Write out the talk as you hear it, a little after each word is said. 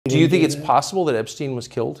Do you think it's possible that Epstein was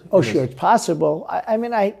killed? Oh, sure, it's possible. I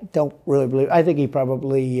mean, I don't really believe. I think he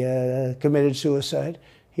probably committed suicide.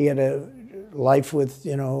 He had a life with,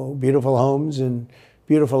 you know, beautiful homes and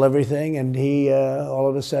beautiful everything, and he all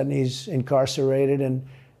of a sudden he's incarcerated and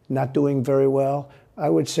not doing very well. I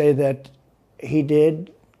would say that he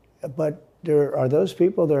did, but there are those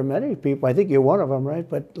people. There are many people. I think you're one of them, right?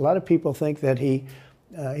 But a lot of people think that he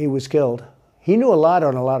was killed. He knew a lot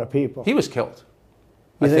on a lot of people. He was killed.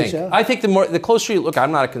 You think so? I think the closer you look,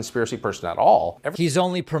 I'm not a conspiracy person at all. He's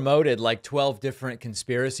only promoted like 12 different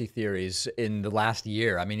conspiracy theories in the last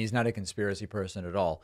year. I mean, he's not a conspiracy person at all.